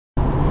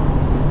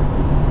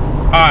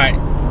Alright,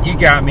 you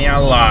got me, I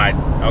lied,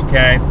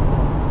 okay?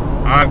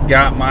 I've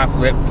got my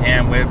flip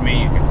cam with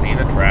me. You can see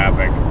the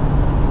traffic.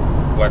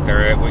 What you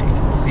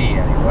can see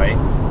anyway.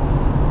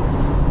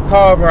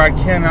 However, I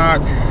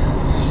cannot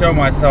show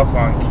myself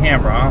on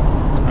camera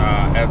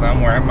as I'm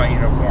wearing my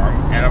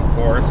uniform. And of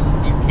course,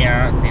 you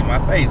cannot see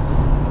my face.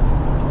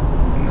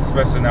 And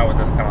especially not with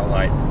this kind of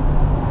light.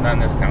 Not in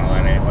this kind of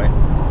light anyway.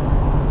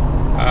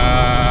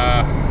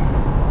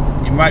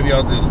 You might be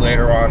able to do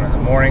later on in the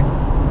morning.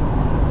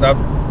 What's up?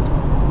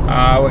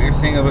 What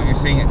you're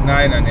seeing at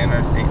night on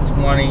Interstate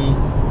 20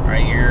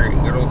 right here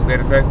in good old state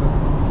of Texas.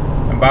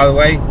 And by the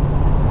way,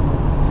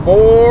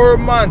 4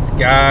 months,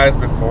 guys,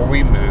 before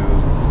we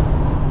move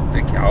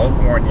to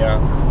California.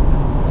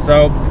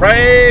 So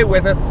pray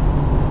with us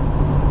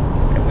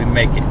and we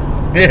make it.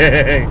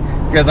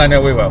 Because I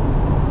know we will.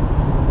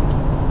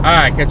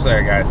 Alright, catch you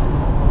later, guys.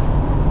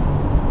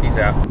 Peace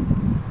out.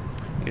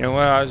 You know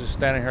what? I was just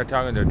standing here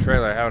talking to a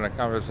trailer, having a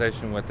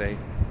conversation with a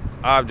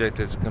object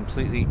that's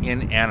completely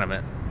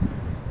inanimate.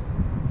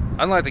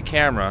 Unlike the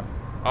camera,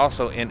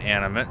 also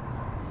inanimate.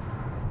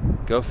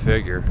 Go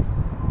figure.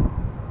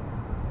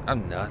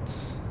 I'm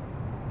nuts.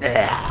 You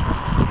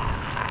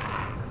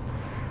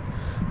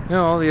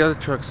know, all the other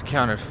trucks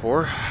accounted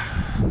for.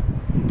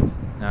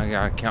 Now I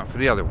gotta account for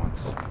the other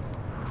ones.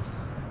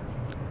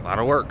 A lot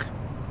of work.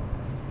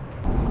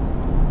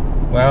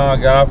 Well, I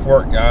got off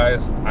work,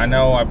 guys. I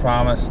know I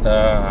promised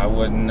I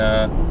wouldn't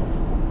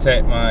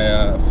take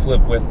my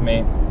flip with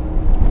me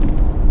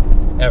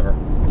ever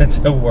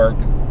to work.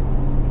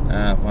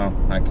 Well,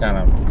 I kind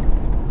of,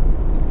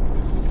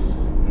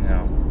 you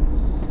know,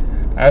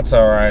 that's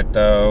all right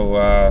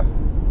though.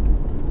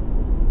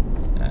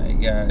 You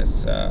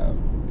guys,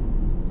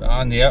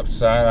 on the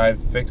upside, I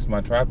fixed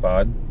my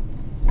tripod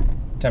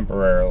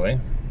temporarily.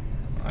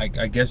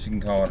 I guess you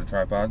can call it a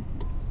tripod.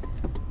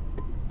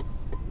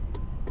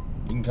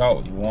 You can call it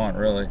what you want,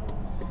 really.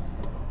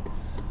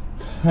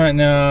 Right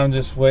now, I'm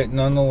just waiting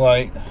on the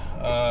light.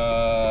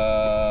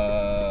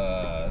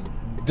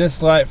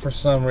 This light, for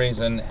some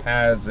reason,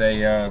 has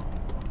a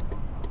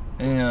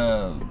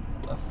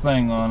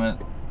thing on it.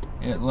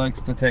 It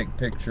likes to take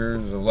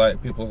pictures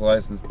of people's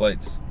license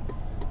plates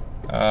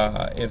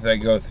if they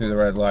go through the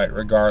red light,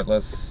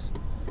 regardless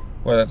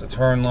whether it's a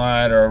turn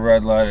light or a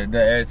red light.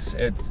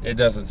 It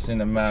doesn't seem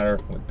to matter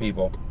with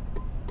people.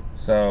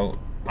 So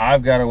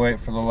I've got to wait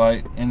for the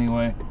light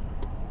anyway,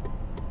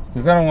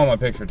 because I don't want my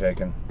picture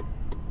taken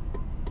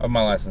of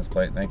my license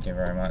plate. Thank you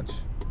very much.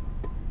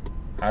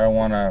 I don't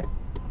want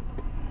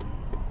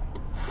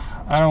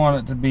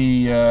it to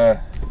be, I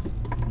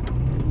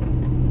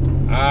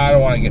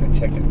don't want to get a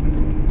ticket.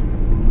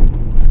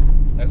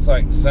 It's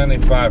like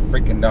 $75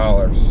 freaking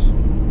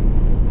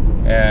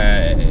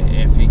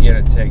if you get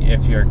a ticket,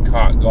 if you're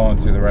caught going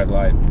through the red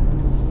light.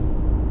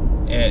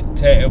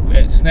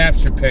 It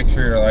snaps your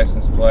picture, your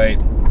license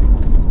plate,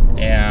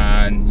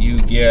 and you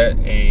get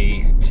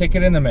a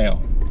ticket in the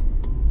mail.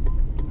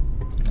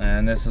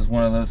 And this is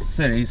one of those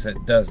cities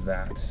that does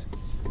that.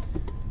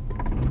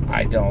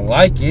 I don't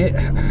like it,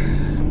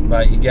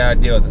 but you gotta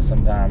deal with it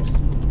sometimes.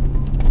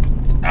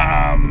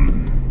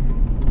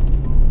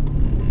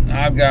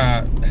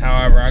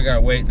 However, I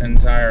gotta wait an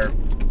entire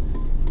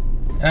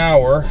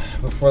hour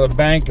before the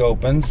bank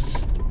opens.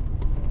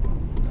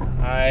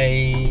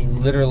 I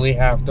literally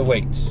have to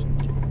wait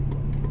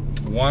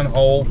one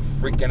whole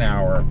freaking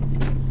hour.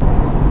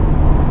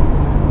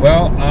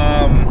 Well,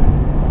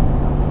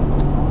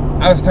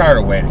 I was tired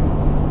of waiting.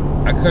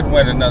 I couldn't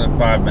wait another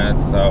 5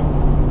 minutes, so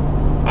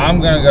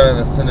I'm gonna go to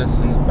the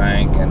Citizens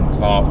Bank in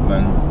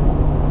Kaufman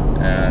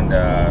and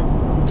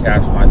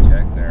cash my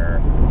check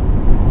there.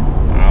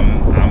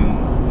 I'm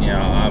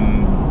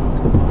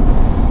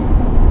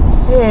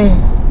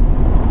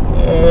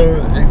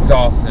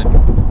exhausted.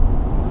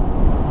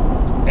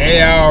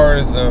 8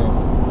 hours of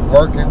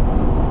working.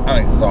 I'm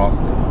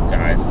exhausted,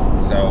 guys.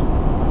 So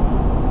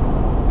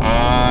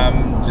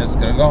I'm just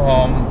gonna go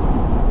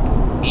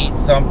home, eat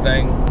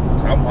something,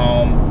 come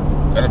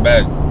home, go to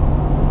bed.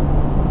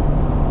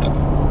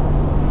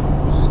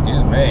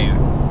 Excuse me.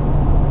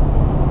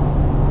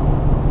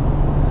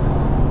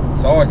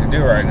 That's all I can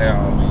do right now.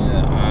 I mean,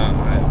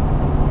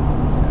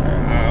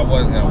 I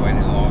wasn't gonna wait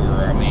any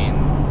longer. I mean,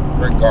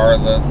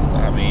 regardless,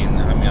 I'm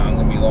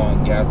gonna be low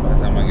on gas by the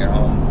time I get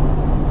home.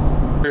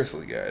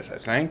 Seriously, guys, I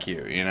thank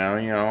you.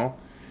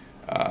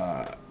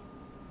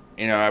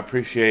 I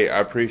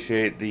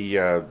appreciate the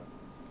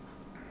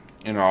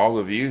all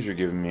the views you're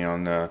giving me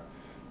on my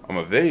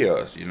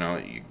videos. You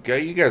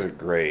guys are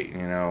great.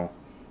 You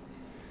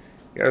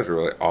guys are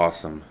really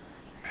awesome.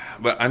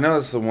 But I know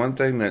it's the one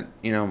thing that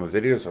my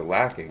videos are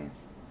lacking.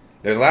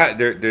 They're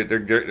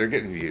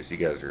getting views. You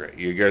guys are great.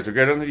 You guys are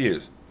good on the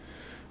views,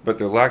 but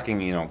they're lacking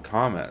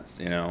comments.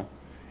 And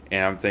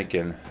I'm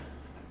thinking,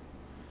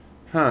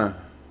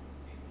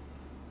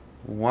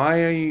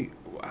 why are you?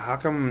 How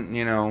come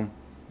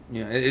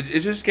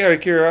it's just out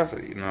of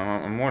curiosity.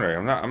 I'm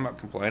wondering. I'm not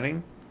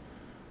complaining.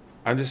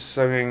 I'm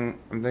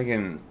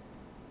thinking,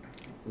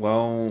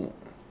 well,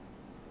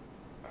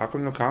 how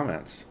come no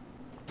comments?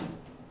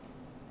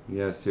 You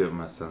gotta see what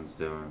my son's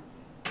doing.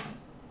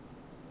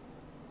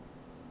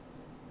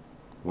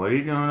 What are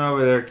you doing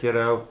over there,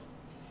 kiddo?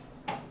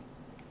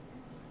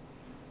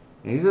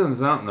 He's doing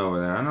something over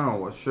there. I don't know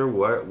what.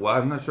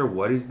 I'm not sure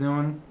what he's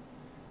doing.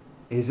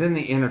 He's in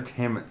the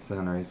entertainment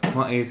center. He's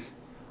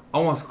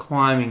almost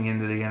climbing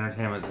into the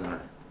entertainment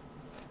center.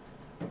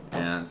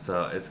 And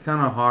so it's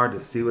kind of hard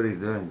to see what he's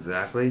doing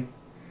exactly.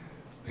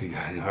 We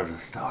gotta go to the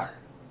star.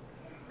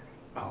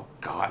 Oh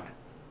God.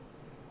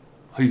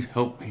 Please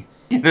help me.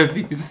 Get a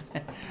few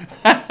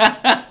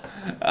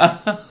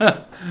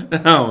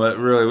No, but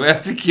really, we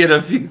have to get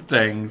a few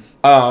things.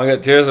 Oh, I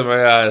got tears in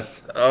my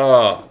eyes.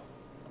 Oh,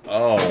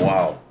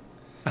 wow.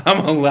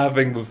 I'm a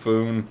laughing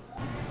buffoon.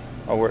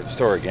 Oh, we're at the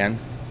store again.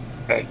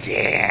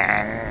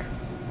 Again.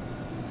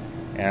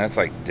 And it's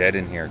like dead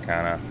in here,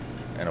 kind of,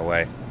 in a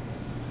way.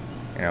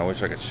 You know, I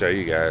wish I could show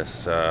you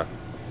guys. Yeah,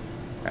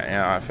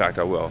 in fact,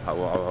 I will.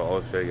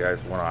 I'll show you guys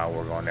one aisle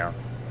we're going down.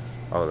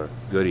 Oh, the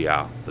goodie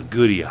aisle. The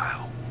goodie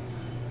aisle.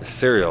 The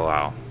cereal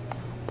aisle.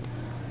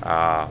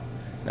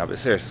 No, but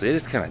seriously, it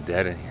is kind of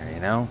dead in here, you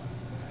know?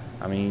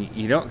 I mean,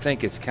 you don't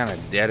think it's kind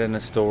of dead in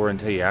the store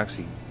until you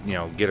actually, you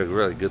know, get a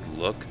really good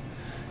look.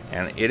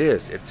 And it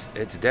is.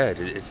 It's dead.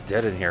 It's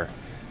dead in here.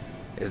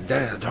 It's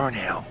dead as a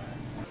doornail.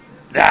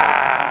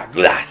 Ah,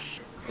 goulash.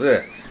 Look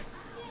at this.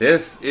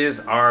 This is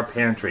our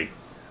pantry.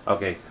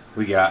 Okay,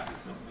 we got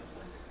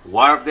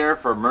water up there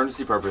for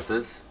emergency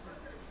purposes.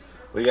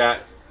 We got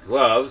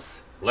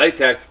gloves,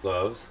 latex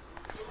gloves.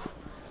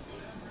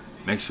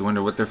 Makes you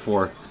wonder what they're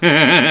for. No,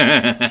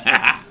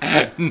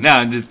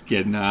 I'm just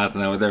kidding. No, that's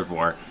not what they're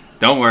for.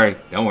 Don't worry.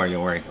 Don't worry.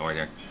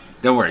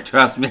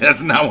 Trust me, that's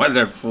not what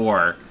they're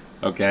for.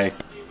 Okay?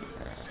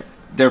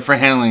 They're for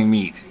handling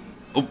meat.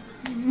 Oh.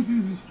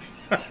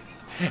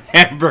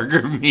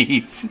 Hamburger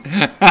meat.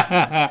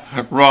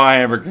 Raw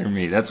hamburger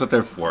meat. That's what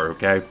they're for,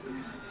 okay?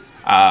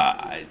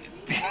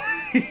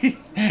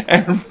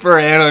 And for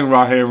handling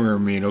raw hamburger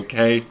meat,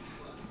 okay?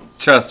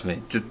 Trust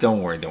me. Just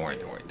don't worry.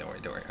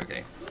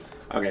 Okay.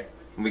 Okay.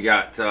 We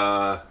got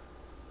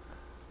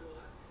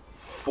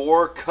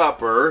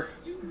 4-cupper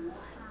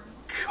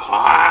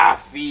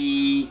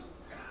coffee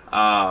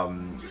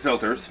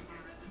filters.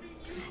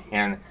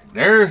 And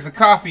there's the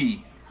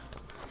coffee.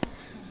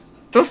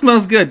 Still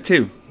smells good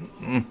too.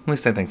 At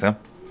least I think so.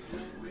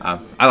 I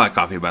like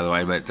coffee, by the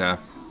way, but I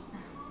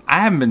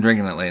haven't been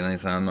drinking it lately,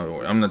 so I'm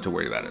not too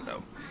worried about it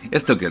though.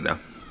 It's still good though.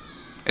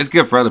 It's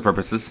good for other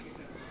purposes.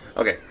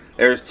 Okay,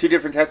 there's 2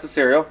 different types of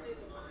cereal.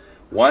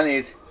 One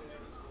is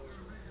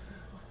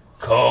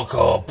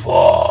Cocoa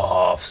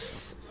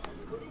Puffs,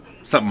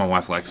 something my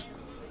wife likes,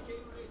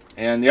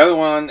 and the other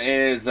one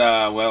is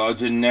well, a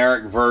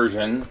generic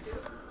version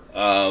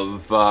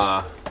of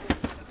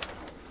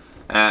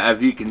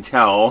as you can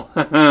tell.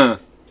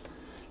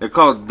 They're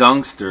called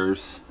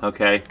Dunksters,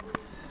 okay?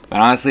 But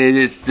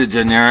honestly, it's the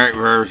generic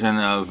version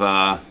of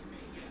a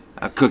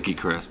Cookie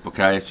Crisp,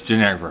 okay? It's a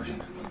generic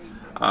version.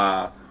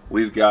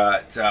 We've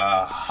got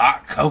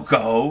hot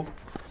cocoa.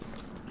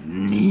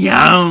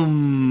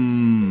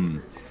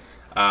 Yum!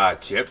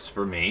 Chips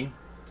for me.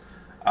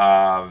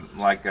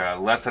 Like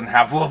less than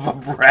half a loaf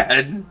of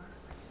bread.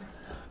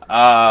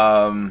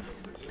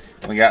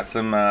 We got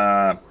some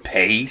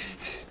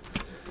paste.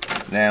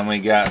 Then we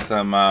got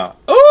some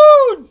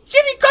ooh,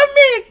 Jimmy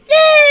Comics!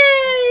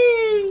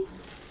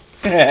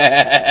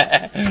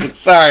 Yay!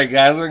 Sorry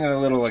guys, we're getting a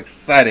little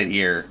excited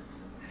here.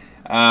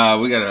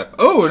 We got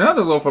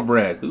another loaf of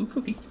bread. Ooh,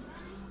 cookie.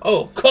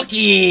 Oh,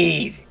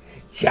 cookies!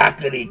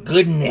 Chocolatey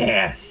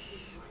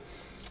goodness.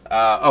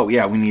 Oh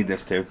yeah, we need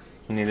this too.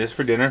 We need this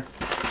for dinner.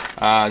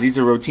 These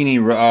are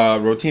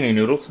rotini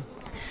noodles,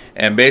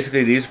 and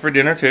basically these are for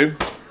dinner too.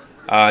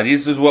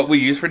 These is what we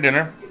use for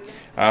dinner,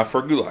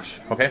 for goulash.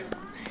 Okay,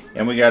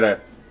 and we got a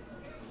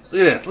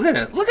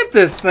look at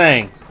this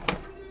thing.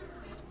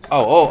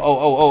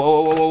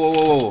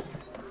 Oh,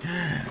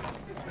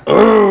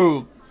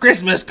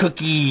 Christmas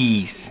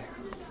cookies.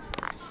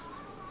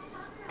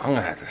 I'm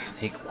gonna have to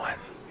sneak one.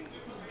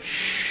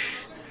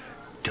 Shh,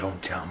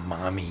 don't tell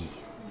mommy.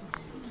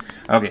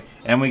 Okay,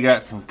 and we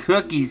got some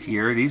cookies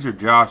here. These are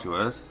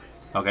Joshua's.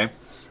 Okay,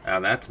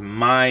 that's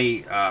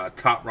my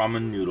top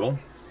ramen noodle.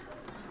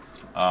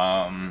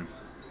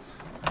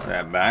 Put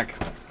that back.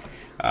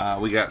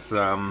 We got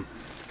some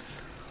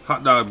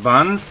hot dog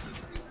buns.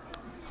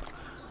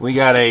 We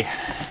got a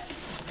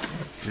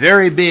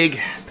very big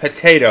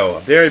potato, a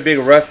very big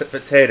russet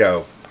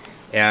potato,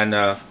 and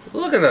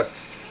look at the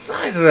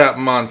size of that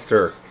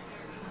monster.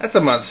 That's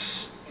a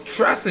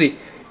monstrosity.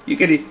 You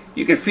could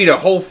feed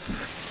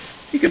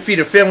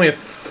a family of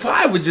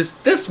 5 with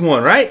just this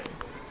one, right?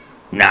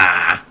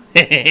 Nah.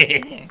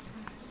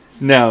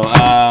 No.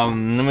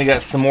 Then we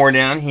got some more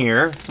down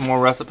here, some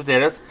more russet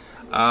potatoes.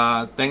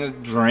 Thing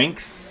of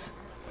drinks.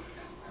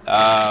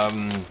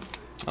 Oh,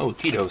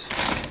 Cheetos.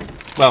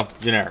 Well,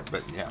 generic,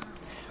 but yeah.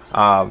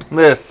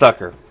 This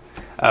sucker.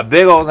 A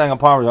big old thing of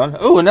Parmesan.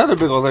 Ooh, another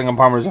big old thing of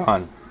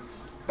Parmesan.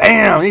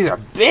 Bam! These are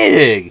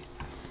big.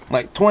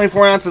 Like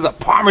 24 ounces of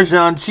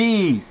Parmesan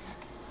cheese.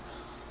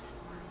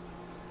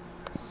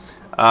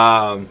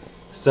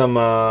 some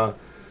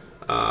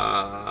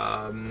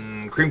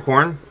cream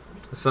corn,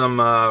 some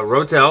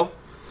Rotel.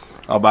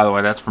 Oh, by the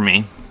way, that's for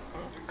me.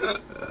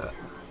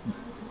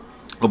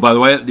 Oh, by the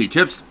way, the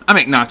chips. I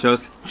make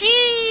nachos.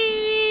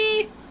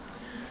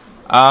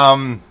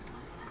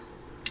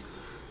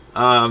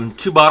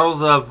 Two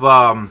bottles of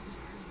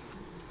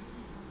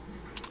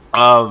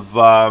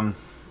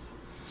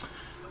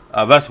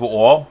vegetable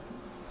oil.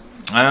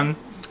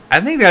 I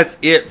think that's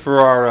it for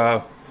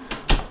our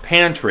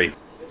pantry.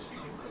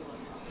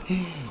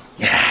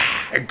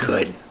 Yeah,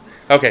 good.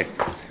 Okay.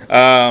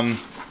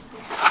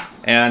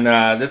 And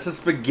this is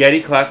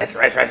spaghetti classic.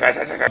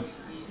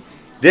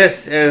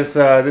 This is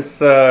this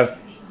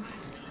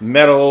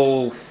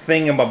metal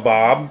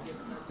thingamabob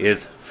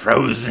is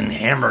frozen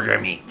hamburger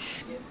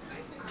meat.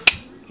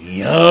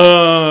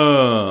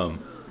 Yum.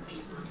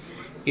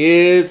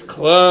 Is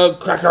Club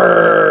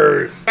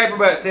Crackers. Hey,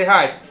 everybody, say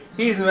hi.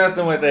 He's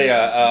messing with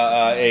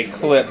a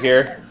clip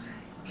here.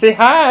 Say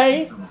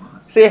hi.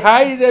 Say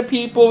hi to the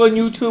people in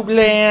YouTube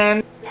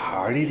land.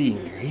 Part of the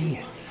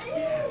ingredients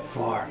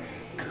for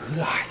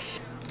goulash.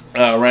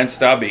 Ranch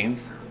style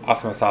beans.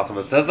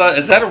 Awesomeness.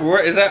 Is that a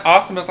word? Is that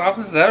awesomeness?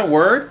 Is that a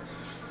word?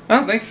 I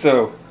don't think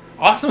so.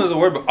 Awesome is a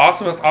word, but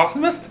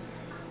awesomest?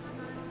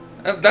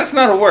 That's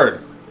not a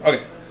word.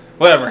 Okay,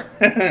 whatever.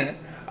 Then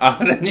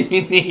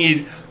you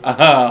need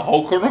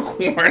whole kernel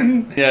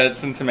corn. Yeah, it's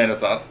some tomato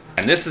sauce.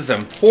 And this is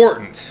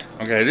important.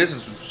 Okay, this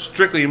is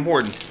strictly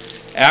important.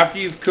 After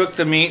you've cooked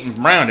the meat and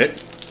browned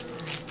it,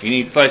 you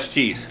need sliced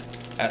cheese.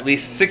 At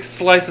least 6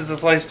 slices of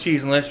sliced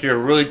cheese, unless you're a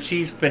really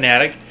cheese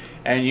fanatic,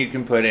 and you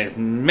can put as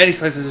many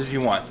slices as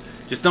you want.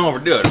 Just don't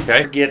overdo it,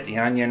 okay? Get the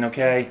onion,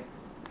 okay?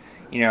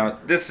 You know,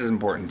 this is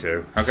important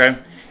too, okay?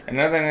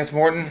 Another thing that's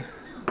important,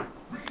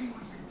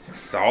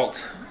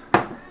 salt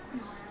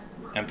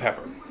and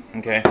pepper,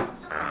 okay?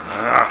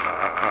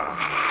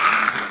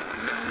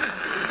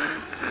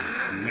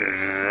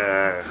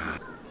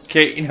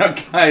 Okay, you know,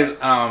 guys,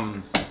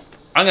 I'm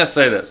gonna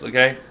say this,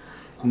 okay?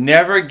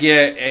 Never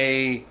get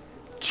a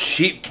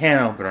cheap can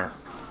opener.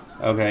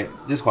 Okay,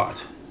 just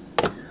watch.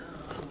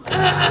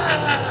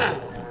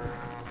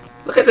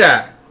 Look at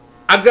that!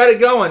 I've got it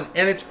going,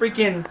 and it's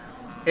freaking,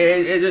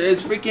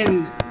 it's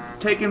freaking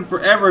taking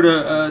forever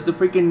to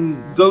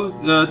freaking go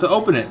to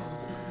open it.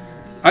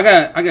 I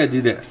gotta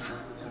do this.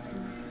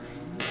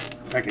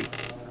 If I can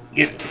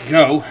get it to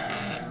go.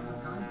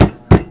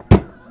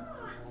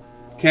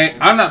 Okay,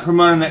 I'm not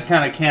promoting that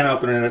kind of can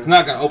opener that's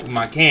not gonna open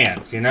my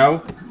cans, you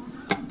know?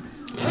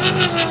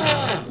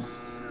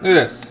 Look at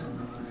this.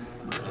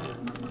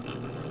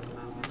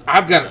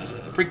 I've got to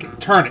freaking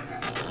turn it.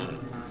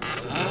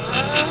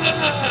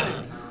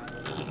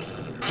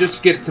 Just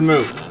to get it to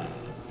move.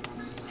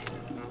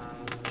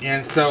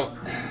 And so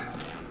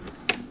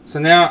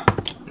now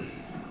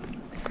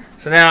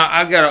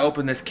I've got to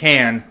open this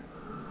can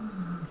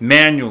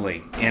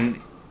manually. And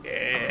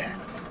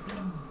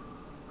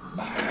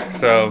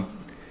so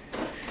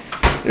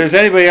if there's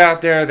anybody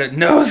out there that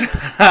knows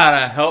how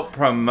to help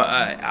promote,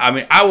 I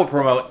mean, I will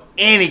promote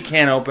any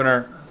can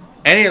opener,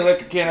 any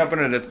electric can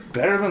opener that's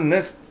better than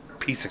this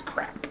piece of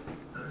crap.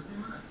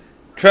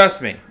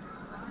 Trust me,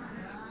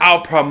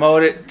 I'll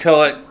promote it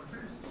till it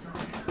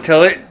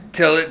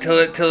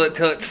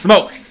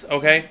smokes,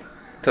 okay?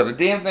 Till the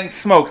damn thing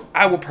smokes,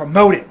 I will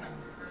promote it.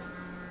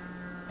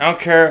 I don't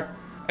care.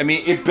 I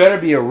mean, it better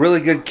be a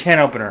really good can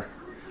opener.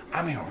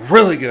 I mean,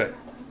 really good.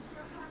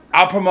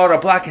 I'll promote a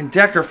Black &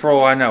 Decker for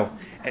all I know.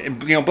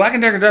 And, you know, Black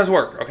 & Decker does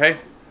work, okay?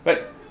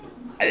 But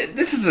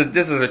this is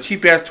a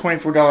cheap ass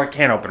 $24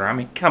 can opener. I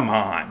mean, come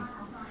on.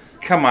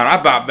 Come on,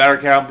 I bought better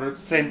can opener at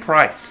the same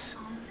price.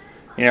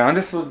 You know, and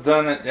this was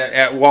done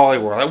at Wally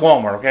World, at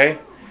Walmart, okay?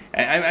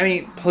 And, I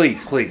mean,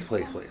 please. If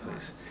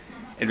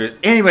there's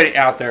anybody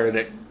out there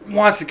that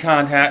wants to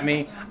contact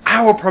me,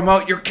 I will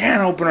promote your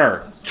can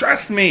opener.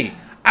 Trust me,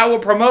 I will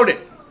promote it.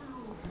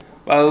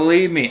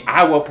 Believe me,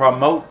 I will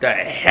promote the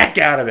heck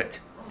out of it.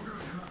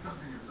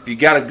 If you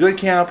got a good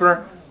can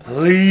opener,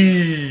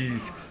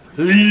 please,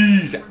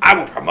 I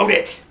will promote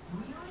it.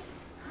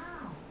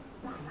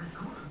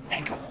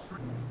 Thank you.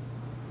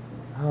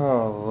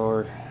 Oh,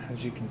 Lord.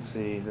 As you can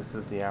see, this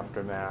is the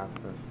aftermath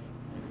of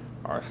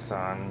our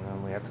son,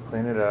 and we have to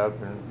clean it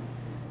up, and,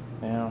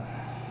 you know,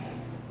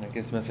 it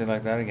gets messy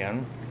like that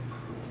again.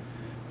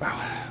 Wow,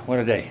 what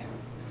a day.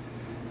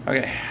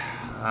 Okay,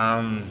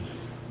 I'm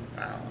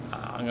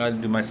going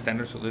to do my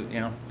standard salute, you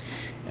know,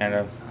 and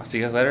I'll see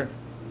you guys later.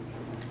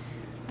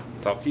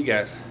 Talk to you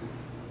guys.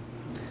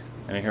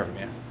 Let me hear from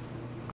you.